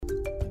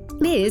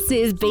This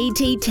is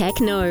BT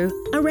Techno,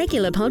 a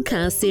regular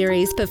podcast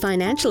series for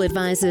financial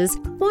advisors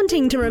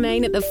wanting to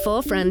remain at the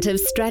forefront of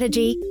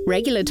strategy,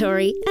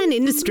 regulatory and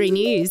industry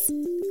news.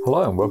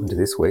 Hello and welcome to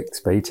this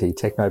week's BT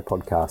Techno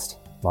podcast.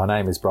 My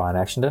name is Brian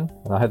Ashenden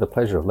and I have the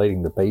pleasure of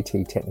leading the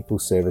BT Technical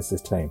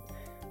Services team,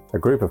 a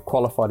group of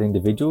qualified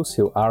individuals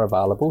who are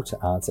available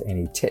to answer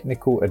any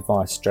technical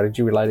advice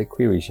strategy related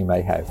queries you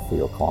may have for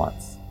your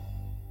clients.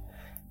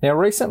 Now,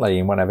 recently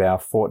in one of our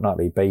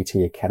fortnightly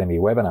BT Academy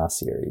webinar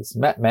series,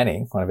 Matt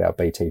Manning, one of our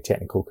BT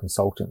technical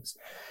consultants,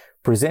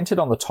 presented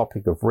on the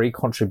topic of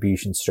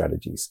recontribution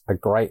strategies, a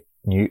great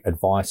new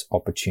advice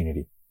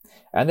opportunity.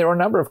 And there are a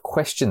number of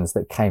questions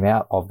that came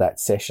out of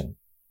that session.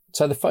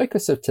 So the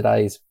focus of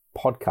today's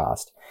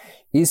podcast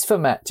is for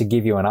Matt to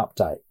give you an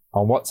update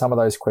on what some of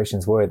those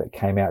questions were that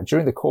came out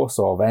during the course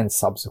of and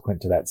subsequent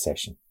to that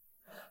session.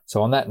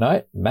 So on that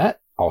note,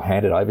 Matt, I'll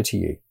hand it over to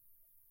you.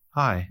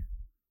 Hi.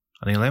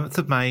 On the 11th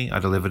of May, I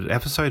delivered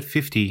episode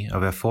 50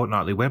 of our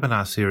fortnightly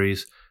webinar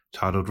series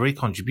titled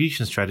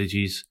Recontribution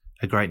Strategies,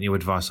 a Great New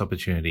Advice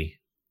Opportunity.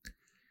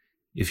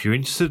 If you're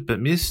interested but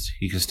missed,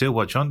 you can still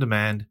watch on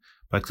demand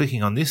by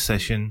clicking on this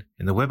session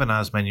in the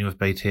webinars menu of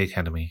BT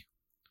Academy.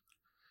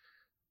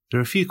 There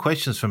are a few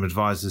questions from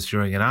advisors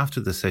during and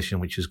after the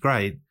session, which is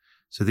great,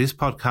 so this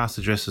podcast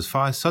addresses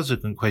 5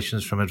 subsequent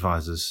questions from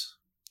advisors.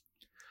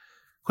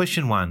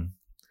 Question 1.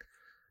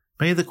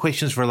 Many of the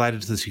questions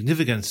related to the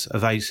significance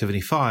of age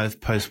 75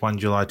 post 1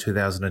 July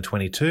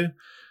 2022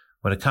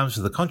 when it comes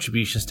to the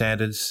contribution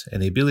standards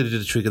and the ability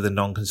to trigger the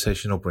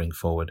non-concessional bring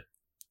forward.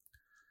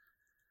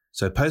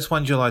 So post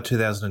 1 July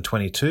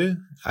 2022,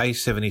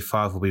 age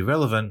 75 will be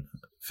relevant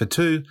for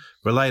 2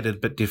 related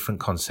but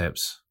different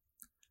concepts.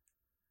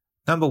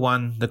 Number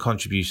 1, the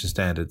contribution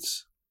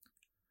standards.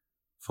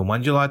 From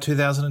 1 July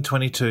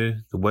 2022,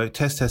 the work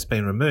test has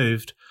been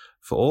removed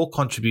for all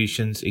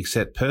contributions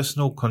except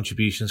personal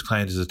contributions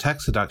claimed as a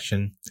tax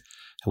deduction.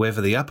 However,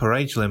 the upper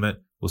age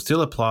limit will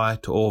still apply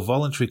to all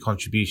voluntary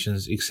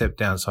contributions except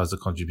downsizer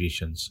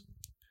contributions.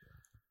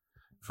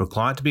 For a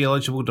client to be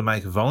eligible to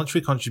make a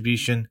voluntary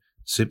contribution,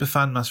 Super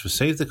Fund must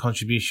receive the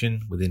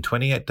contribution within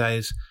 28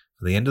 days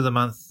from the end of the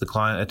month the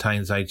client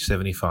attains age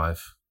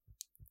 75.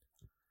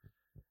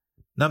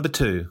 Number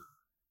 2,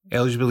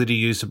 eligibility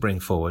used to bring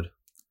forward.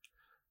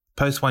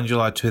 Post 1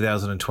 July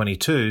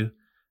 2022,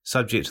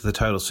 subject to the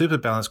total super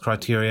balance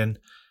criterion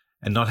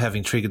and not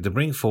having triggered the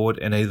bring forward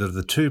in either of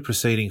the 2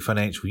 preceding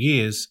financial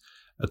years,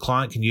 a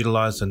client can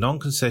utilise the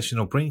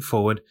non-concessional bring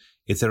forward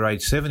if they're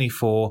age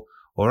 74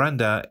 or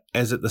under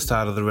as at the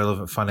start of the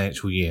relevant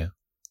financial year.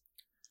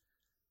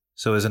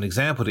 So as an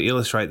example to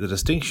illustrate the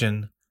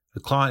distinction,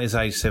 the client is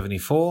age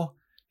 74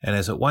 and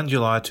as at 1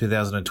 July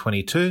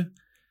 2022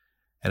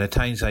 and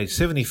attains age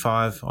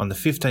 75 on the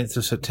 15th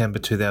of September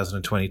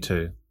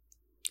 2022.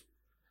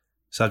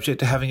 Subject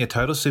to having a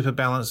total super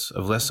balance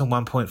of less than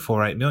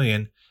 1.48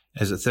 million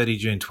as at 30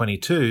 June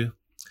 22,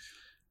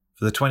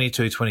 for the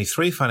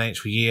 22-23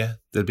 financial year,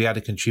 they'll be able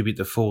to contribute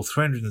the full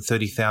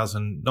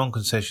 330,000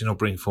 non-concessional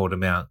bring forward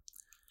amount.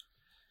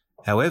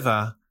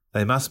 However,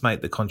 they must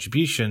make the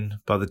contribution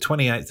by the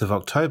 28th of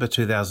October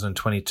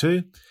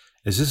 2022,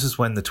 as this is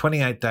when the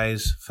 28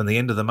 days from the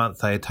end of the month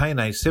they attain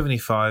age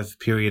 75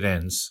 period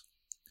ends.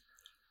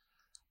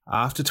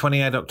 After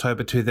 28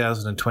 October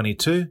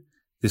 2022,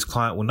 this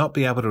client will not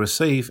be able to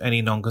receive any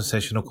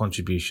non-concessional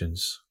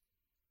contributions.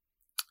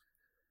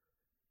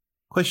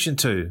 Question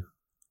 2.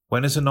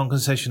 When is a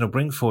non-concessional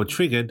bring forward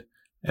triggered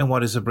and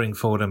what is a bring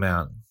forward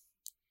amount?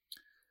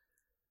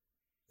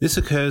 This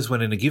occurs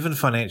when in a given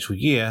financial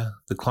year,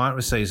 the client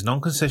receives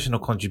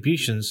non-concessional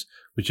contributions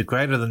which are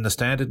greater than the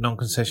standard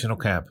non-concessional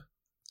cap.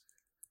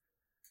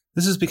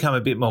 This has become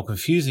a bit more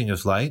confusing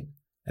of late,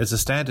 as the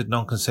standard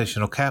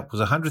non-concessional cap was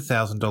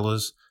 $100,000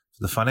 for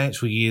the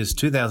financial years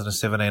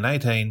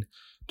 2017-18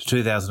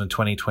 to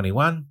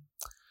 2020-21,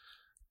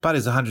 but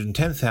is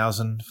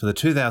 $110,000 for the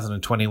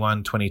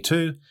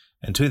 2021-22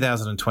 and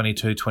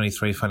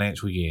 2022-23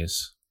 financial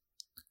years.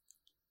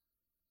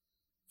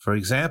 For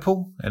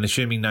example, and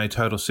assuming no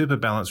total super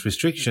balance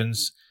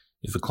restrictions,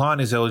 if a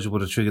client is eligible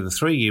to trigger the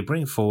 3-year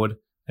bring forward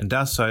and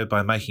does so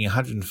by making a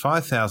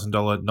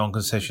 $105,000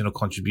 non-concessional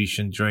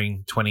contribution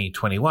during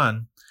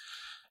 2021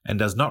 and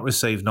does not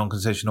receive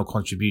non-concessional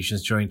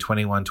contributions during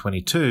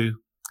 21-22,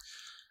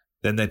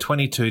 then their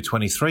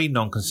 22-23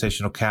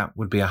 non-concessional cap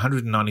would be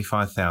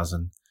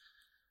 $195,000.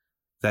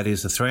 That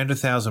is the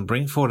 $300,000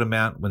 bring forward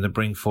amount when the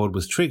bring forward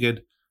was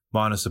triggered,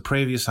 minus the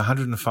previous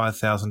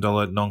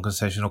 $105,000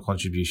 non-concessional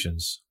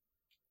contributions.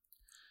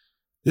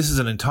 This is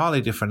an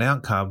entirely different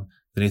outcome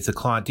than if the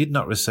client did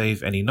not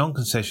receive any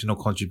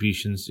non-concessional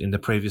contributions in the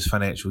previous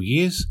financial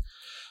years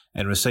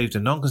and received a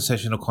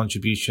non-concessional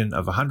contribution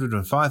of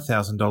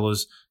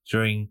 $105,000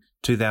 during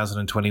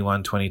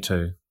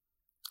 2021-22.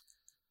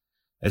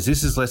 As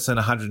this is less than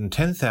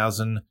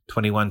 $110,000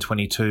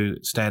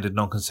 21-22 standard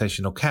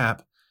non-concessional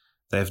cap,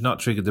 they have not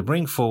triggered the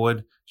bring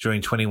forward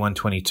during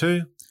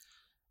 21-22,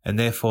 and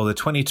therefore the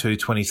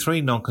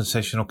 22-23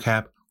 non-concessional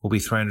cap will be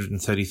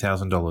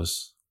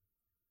 $330,000.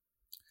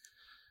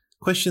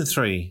 Question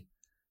 3.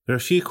 there are a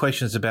few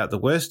questions about the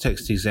worst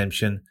text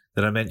exemption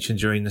that I mentioned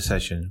during the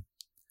session.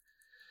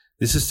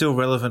 This is still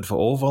relevant for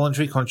all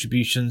voluntary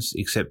contributions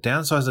except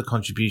downsizer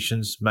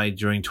contributions made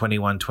during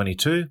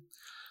 21-22,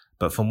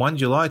 but from 1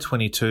 July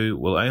 22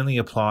 will only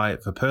apply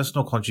for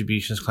personal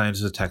contributions claimed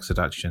as a tax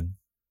deduction.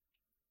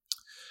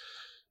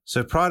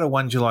 So prior to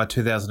 1 July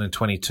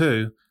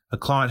 2022, a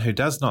client who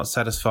does not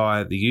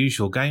satisfy the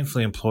usual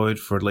gainfully employed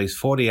for at least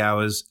 40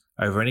 hours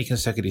over any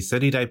consecutive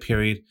 30-day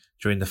period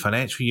during the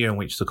financial year in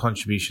which the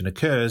contribution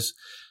occurs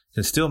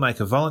can still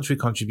make a voluntary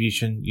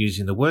contribution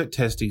using the work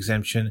test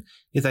exemption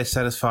if they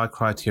satisfy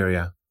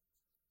criteria.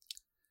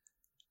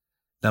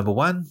 Number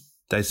 1,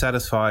 they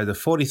satisfy the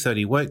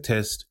 40-30 work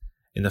test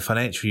in the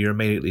financial year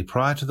immediately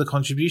prior to the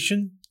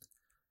contribution.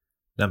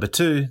 Number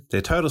 2,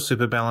 their total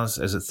super balance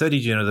as at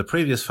 30 June of the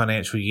previous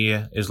financial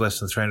year is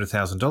less than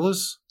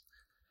 $300,000.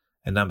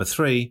 And number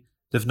 3,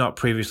 they've not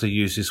previously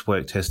used this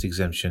work test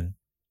exemption.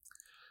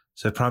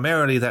 So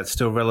primarily that's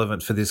still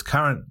relevant for this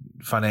current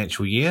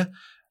financial year,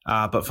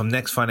 but from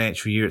next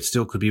financial year it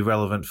still could be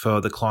relevant for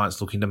the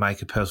clients looking to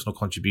make a personal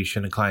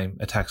contribution and claim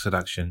a tax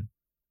deduction.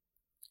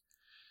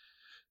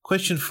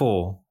 Question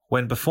 4.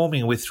 When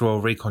performing a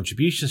withdrawal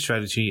recontribution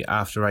strategy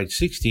after age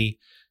 60,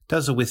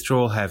 does a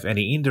withdrawal have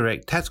any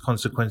indirect tax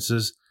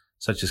consequences,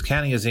 such as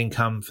counting as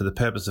income for the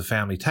purpose of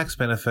family tax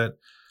benefit,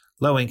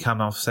 low income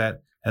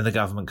offset, and the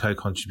government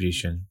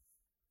co-contribution?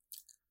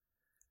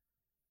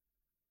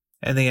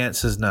 And the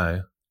answer is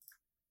no.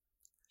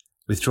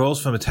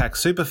 Withdrawals from a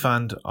tax super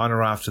fund on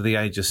or after the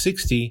age of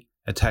 60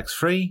 are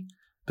tax-free,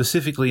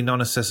 specifically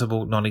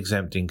non-assessable,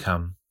 non-exempt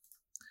income.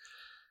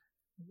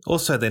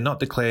 Also, they're not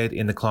declared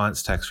in the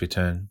client's tax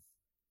return.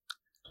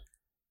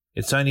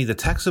 It's only the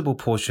taxable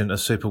portion of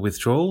super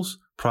withdrawals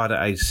prior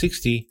to age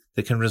 60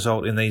 that can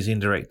result in these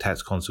indirect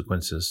tax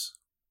consequences.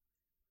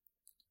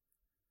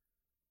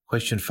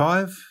 Question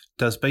 5.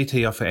 Does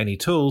BT offer any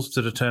tools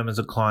to determine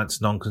the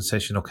client's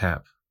non-concessional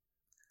cap?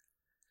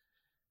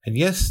 And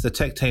yes, the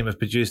tech team have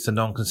produced a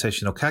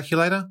non-concessional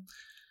calculator.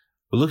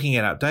 We're looking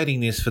at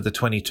updating this for the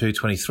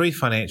 22-23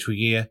 financial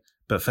year,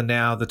 but for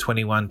now the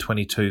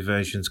 21-22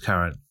 version's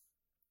current.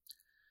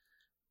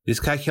 This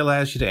calculator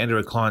allows you to enter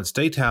a client's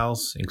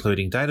details,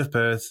 including date of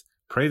birth,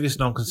 previous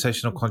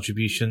non-concessional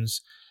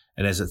contributions,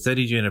 and as at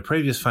 30 June of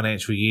previous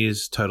financial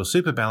year's total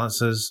super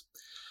balances,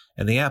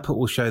 and the output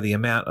will show the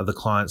amount of the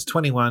client's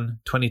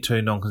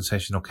 21-22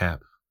 non-concessional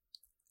cap.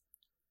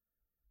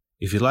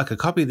 If you'd like a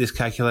copy of this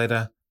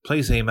calculator,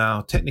 please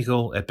email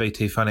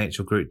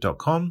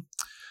technical@btfinancialgroup.com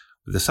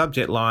with the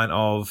subject line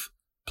of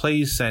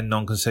 "Please send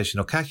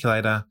non-concessional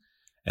calculator,"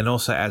 and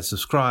also add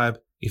subscribe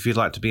if you'd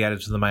like to be added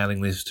to the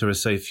mailing list to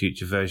receive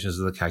future versions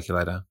of the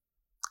calculator.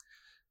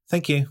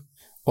 Thank you.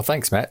 Well,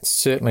 thanks, Matt.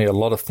 Certainly a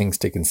lot of things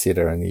to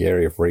consider in the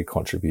area of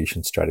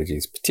recontribution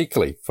strategies,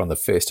 particularly from the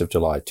 1st of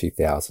July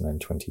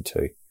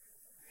 2022.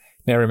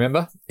 Now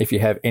remember, if you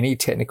have any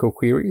technical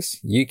queries,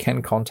 you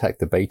can contact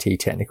the BT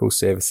Technical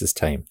Services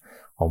team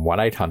on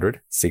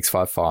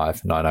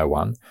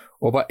 1800-655-901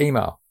 or by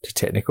email to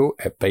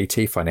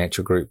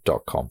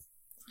technical@btfinancialgroup.com.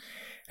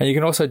 And you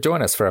can also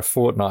join us for our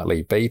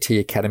fortnightly BT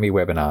Academy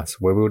webinars,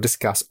 where we'll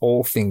discuss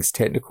all things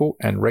technical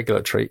and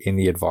regulatory in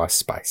the advice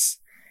space.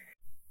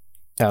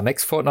 Our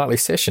next fortnightly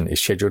session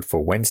is scheduled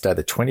for Wednesday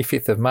the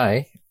 25th of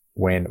May,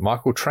 when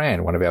Michael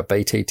Tran, one of our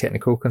BT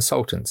technical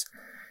consultants,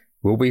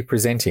 will be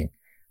presenting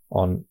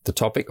on the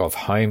topic of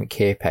home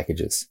care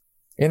packages.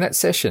 In that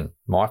session,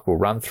 Mike will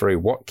run through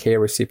what care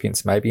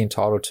recipients may be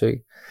entitled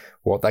to,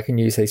 what they can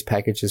use these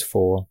packages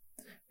for,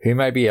 who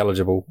may be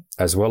eligible,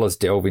 as well as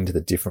delve into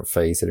the different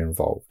fees that are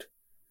involved.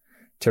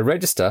 To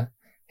register,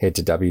 head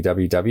to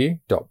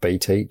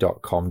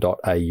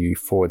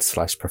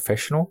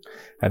www.bt.com.au/professional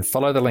and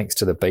follow the links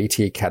to the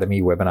BT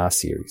Academy webinar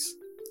series.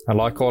 And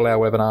like all our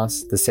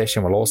webinars, the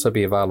session will also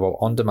be available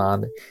on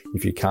demand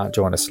if you can't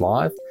join us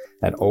live,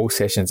 and all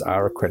sessions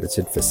are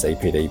accredited for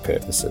CPD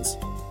purposes.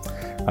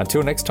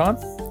 Until next time,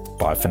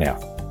 bye for now.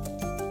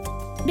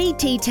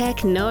 BT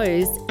Tech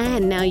knows,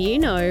 and now you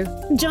know.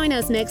 Join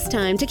us next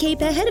time to keep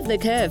ahead of the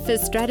curve for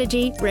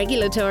strategy,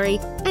 regulatory,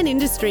 and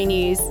industry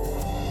news.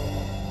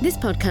 This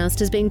podcast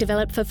has been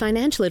developed for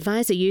financial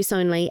advisor use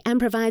only and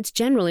provides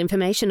general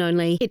information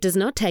only. It does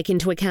not take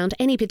into account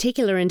any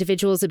particular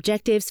individual's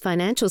objectives,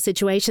 financial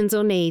situations,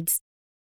 or needs.